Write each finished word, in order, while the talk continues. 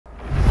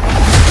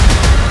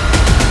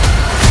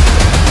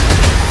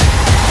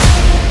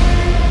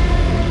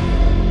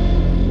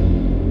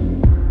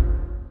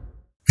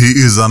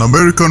is an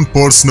American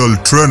personal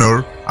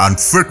trainer and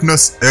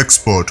fitness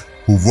expert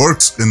who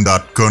works in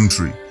that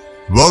country.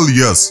 Well,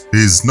 yes, he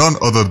is none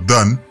other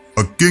than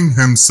a king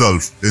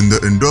himself in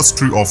the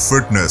industry of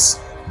fitness,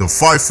 the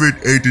 5 feet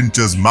 8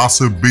 inches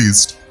massive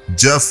beast,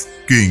 Jeff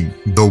King,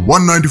 the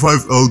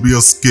 195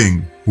 lbs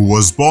king, who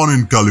was born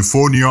in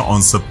California on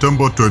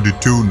September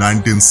 22,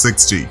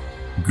 1960.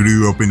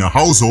 Grew up in a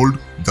household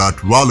that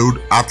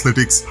valued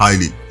athletics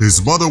highly.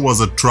 His mother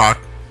was a track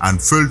and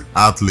field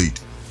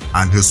athlete,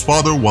 and his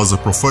father was a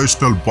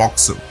professional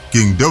boxer.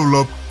 King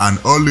developed an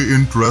early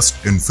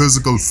interest in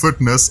physical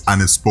fitness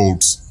and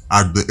sports.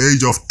 At the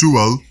age of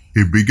 12,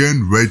 he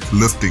began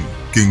weightlifting.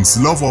 King's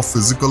love of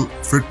physical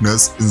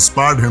fitness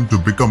inspired him to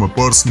become a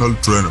personal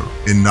trainer.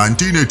 In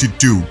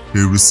 1982,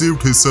 he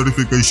received his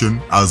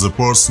certification as a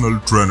personal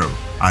trainer,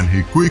 and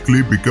he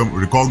quickly became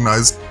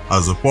recognized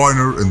as a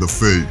pioneer in the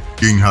field.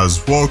 King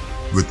has worked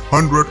with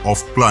hundreds of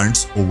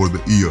clients over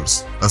the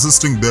years,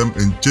 assisting them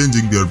in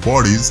changing their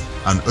bodies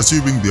and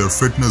achieving their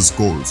fitness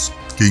goals.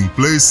 King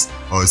places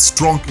a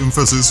strong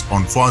emphasis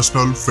on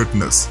functional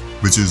fitness,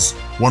 which is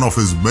one of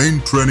his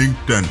main training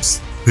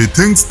tenets. He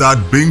thinks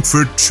that being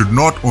fit should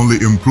not only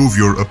improve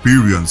your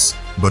appearance,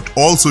 but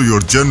also your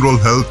general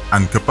health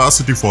and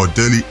capacity for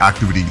daily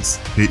activities.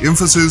 He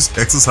emphasizes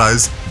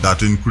exercise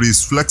that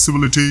increase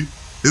flexibility,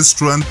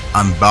 strength,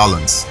 and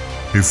balance.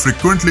 He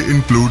frequently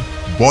includes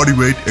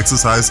bodyweight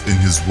exercise in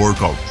his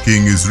workout.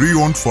 King is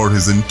renowned for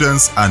his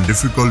intense and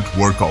difficult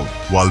workout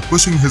while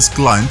pushing his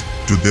client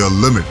to their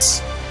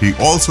limits. He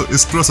also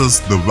stresses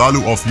the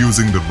value of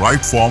using the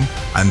right form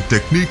and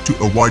technique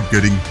to avoid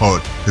getting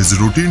hurt. His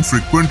routine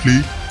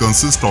frequently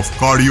consists of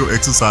cardio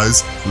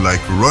exercise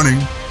like running,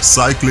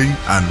 cycling,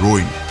 and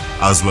rowing,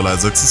 as well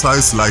as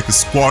exercise like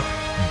squat,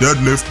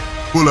 deadlift,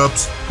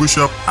 pull-ups,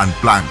 push-up, and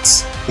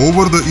planks.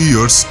 Over the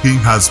years, King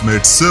has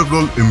made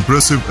several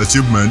impressive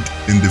achievements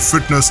in the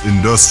fitness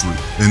industry.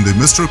 In the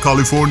Mr.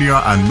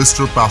 California and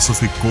Mr.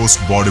 Pacific Coast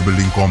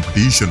bodybuilding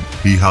competition,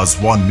 he has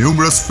won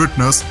numerous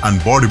fitness and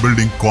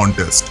bodybuilding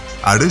contests.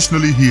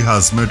 Additionally, he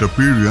has made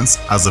appearances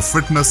as a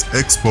fitness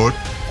expert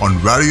on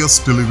various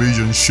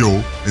television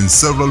shows in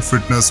several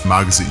fitness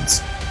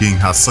magazines. King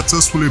has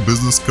successfully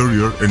business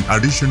career in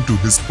addition to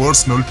his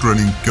personal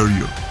training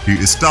career. He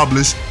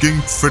established King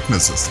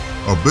Fitnesses,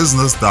 a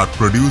business that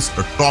produces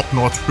a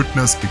top-notch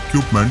fitness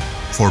equipment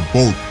for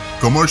both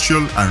commercial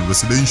and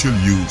residential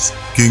use.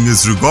 King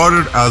is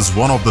regarded as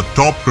one of the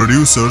top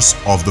producers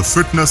of the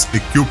fitness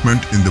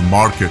equipment in the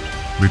market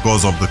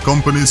because of the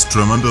company's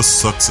tremendous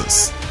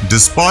success.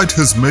 Despite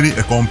his many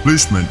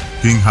accomplishments,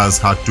 King has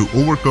had to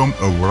overcome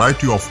a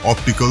variety of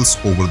obstacles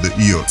over the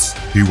years.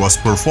 He was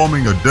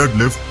performing a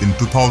deadlift in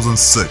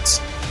 2006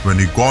 when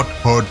he got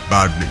hurt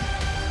badly.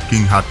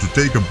 King had to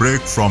take a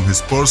break from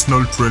his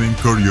personal training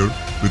career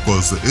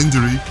because the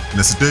injury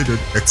necessitated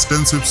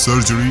extensive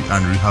surgery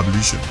and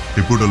rehabilitation.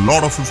 He put a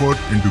lot of effort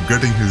into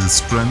getting his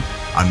strength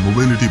and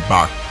mobility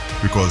back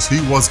because he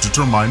was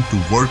determined to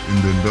work in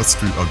the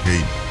industry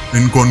again.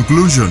 In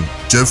conclusion,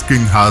 Jeff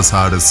King has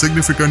had a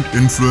significant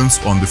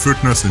influence on the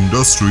fitness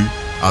industry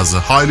as a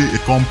highly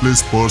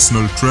accomplished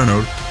personal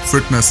trainer,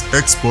 fitness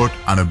expert,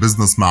 and a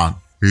businessman.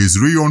 He is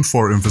renowned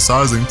for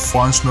emphasizing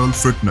functional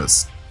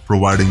fitness,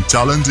 providing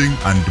challenging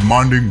and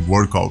demanding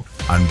workout,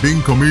 and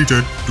being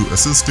committed to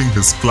assisting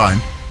his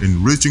client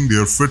in reaching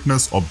their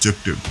fitness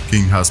objective.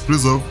 King has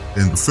persevered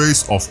in the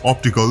face of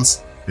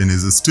obstacles and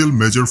is still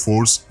major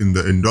force in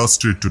the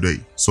industry today.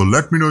 So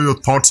let me know your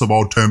thoughts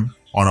about him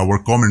on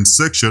our comment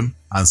section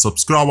and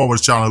subscribe our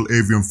channel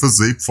AVM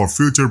Physique for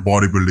future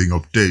bodybuilding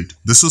update.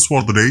 This is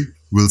for the day.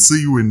 We'll see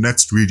you in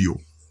next video.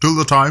 Till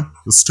the time,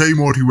 stay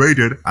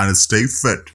motivated and stay fit.